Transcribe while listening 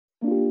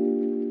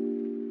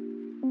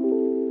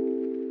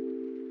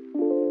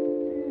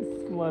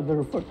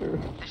Motherfucker.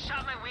 They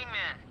shot my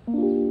wingman.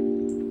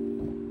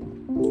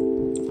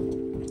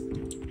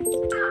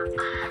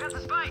 I got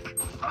the spike.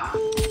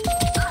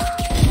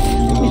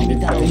 He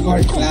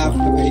got clapped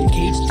by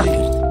cage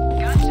triggered.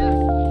 Gotcha.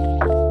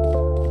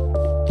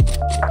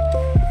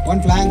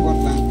 One flank.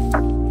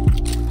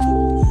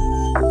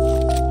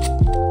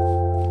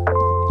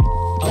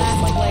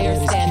 Last player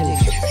standing.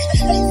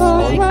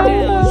 Spike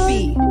down B.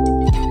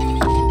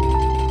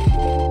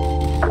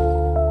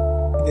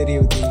 There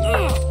you go.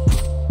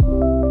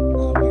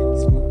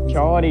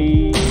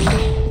 Sorry.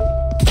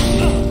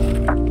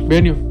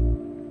 Venue.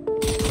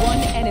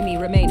 One enemy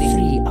remaining.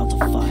 3 out of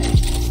 5.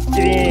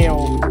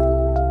 Damn.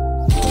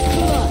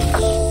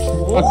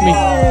 Fuck me.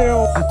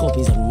 Two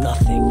copies of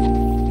nothing.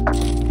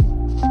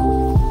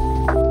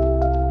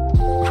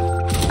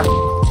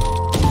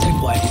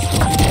 Tripwire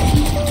destroyed.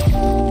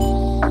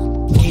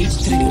 Cage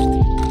triggered.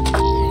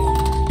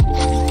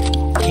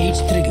 Cage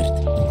triggered.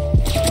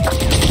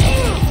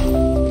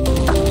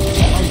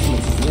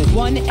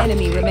 One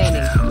enemy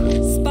remaining.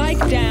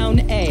 Spike down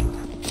A.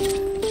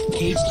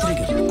 Cage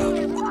triggered.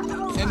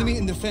 Enemy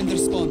in defender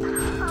spawn.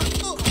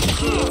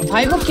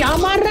 भाई वो क्या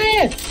मार रहा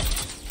है?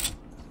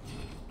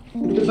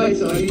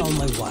 On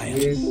my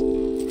wire.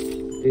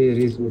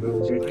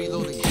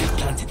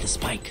 Planted the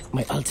spike.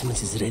 My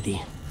ultimate is ready.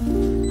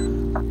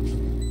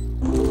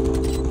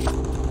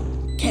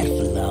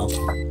 Careful now.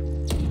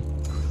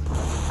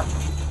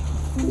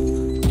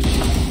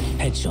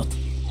 Headshot.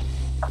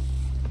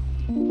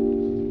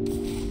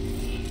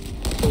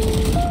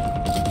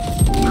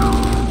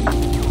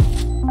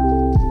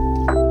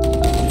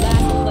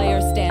 Last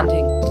player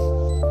standing.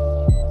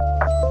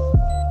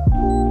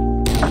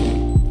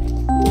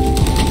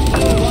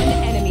 One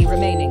enemy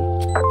remaining.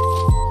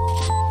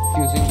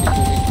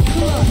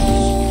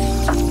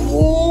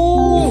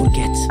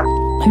 Forget.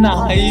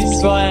 Nice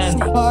one.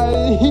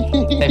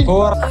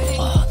 Cypher.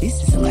 Oh, this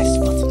is a nice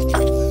spot.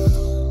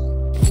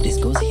 This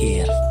goes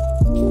here.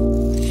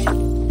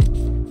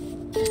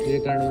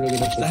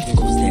 That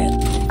goes there.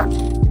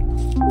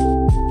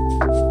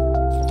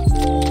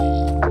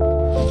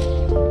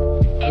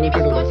 Enemy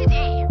spotted A.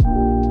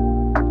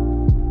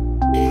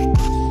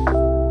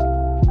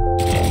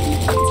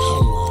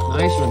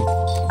 Nice one.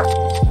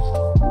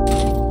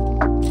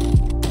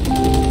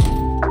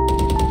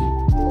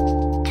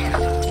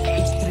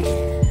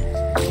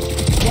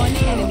 One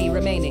enemy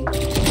remaining.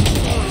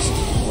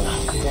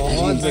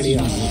 बहुत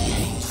बढ़िया.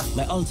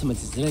 My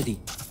ultimate is ready.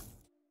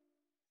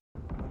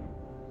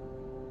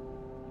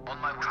 On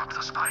my way. Drop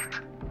the spike.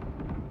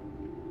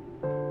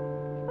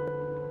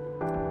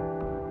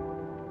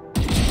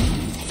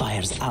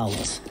 Fires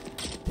out.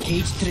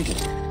 Cage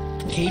triggered.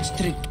 Cage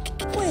triggered.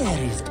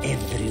 Where is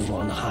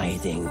everyone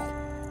hiding?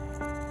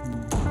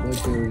 बहुत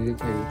जरूरी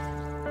था ये.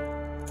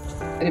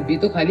 अरे B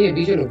तो खाली है,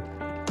 बी चलो.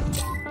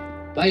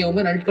 भाई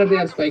ओमन अल्ट कर दे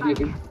यार स्पाइक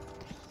लेके.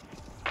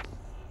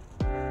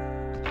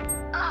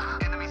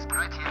 Enemies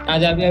right here. आ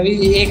जा अभी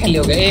एक खाली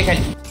हो गया, एक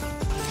खाली.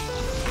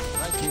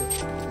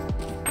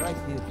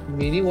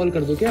 मिनी वॉल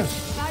कर दो क्या?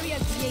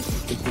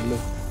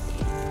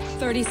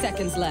 30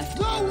 seconds left.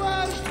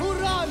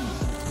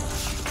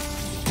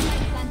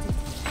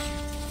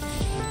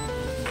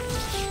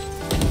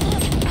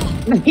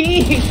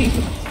 नहीं.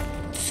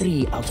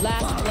 3 out of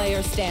Last 5.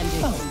 player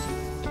standing.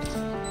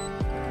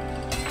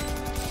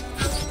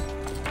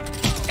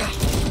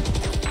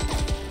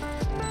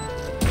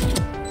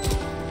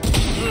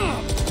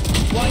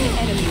 One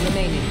enemy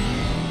remaining.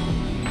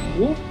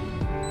 वो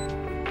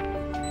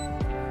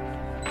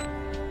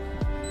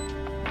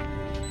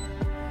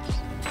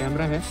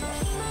कैमरा है.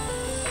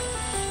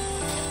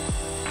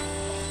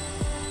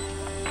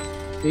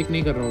 एक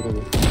नहीं कर रहा होगा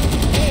वो.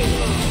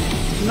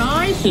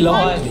 Nice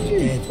lol.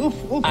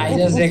 I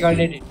just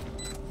recorded it.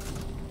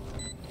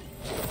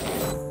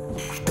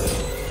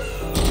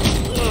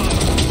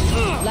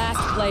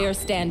 Last player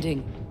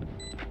standing.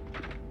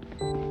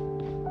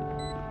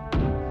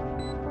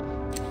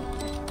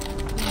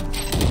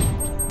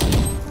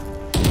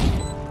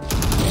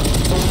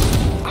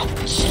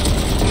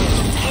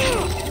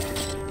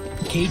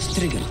 Cage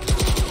triggered.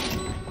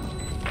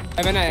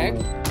 Evan है.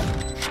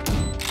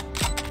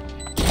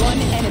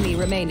 One enemy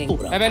remaining.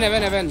 Evan.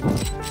 Evan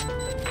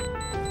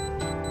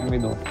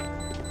दो.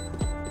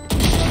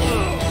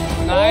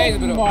 Nice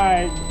bro.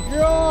 My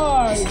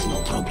God. This is no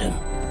problem.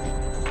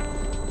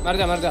 मर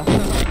जा.